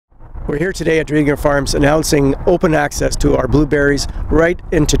We're here today at Drieger Farms announcing open access to our blueberries right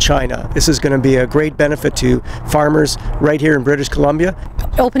into China. This is going to be a great benefit to farmers right here in British Columbia.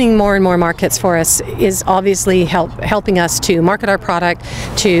 Opening more and more markets for us is obviously helping us to market our product,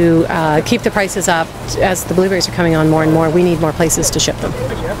 to keep the prices up. As the blueberries are coming on more and more, we need more places to ship them.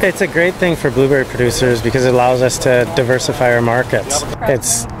 It's a great thing for blueberry producers because it allows us to diversify our markets. It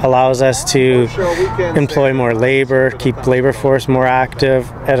allows us to employ more labor, keep labor force more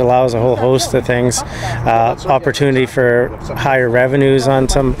active. It allows a whole host of things, opportunity for higher revenues on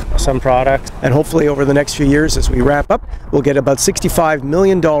some products. And hopefully over the next few years, as we wrap up, we'll get about $65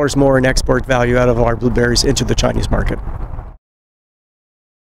 million more in export value out of our blueberries into the Chinese market.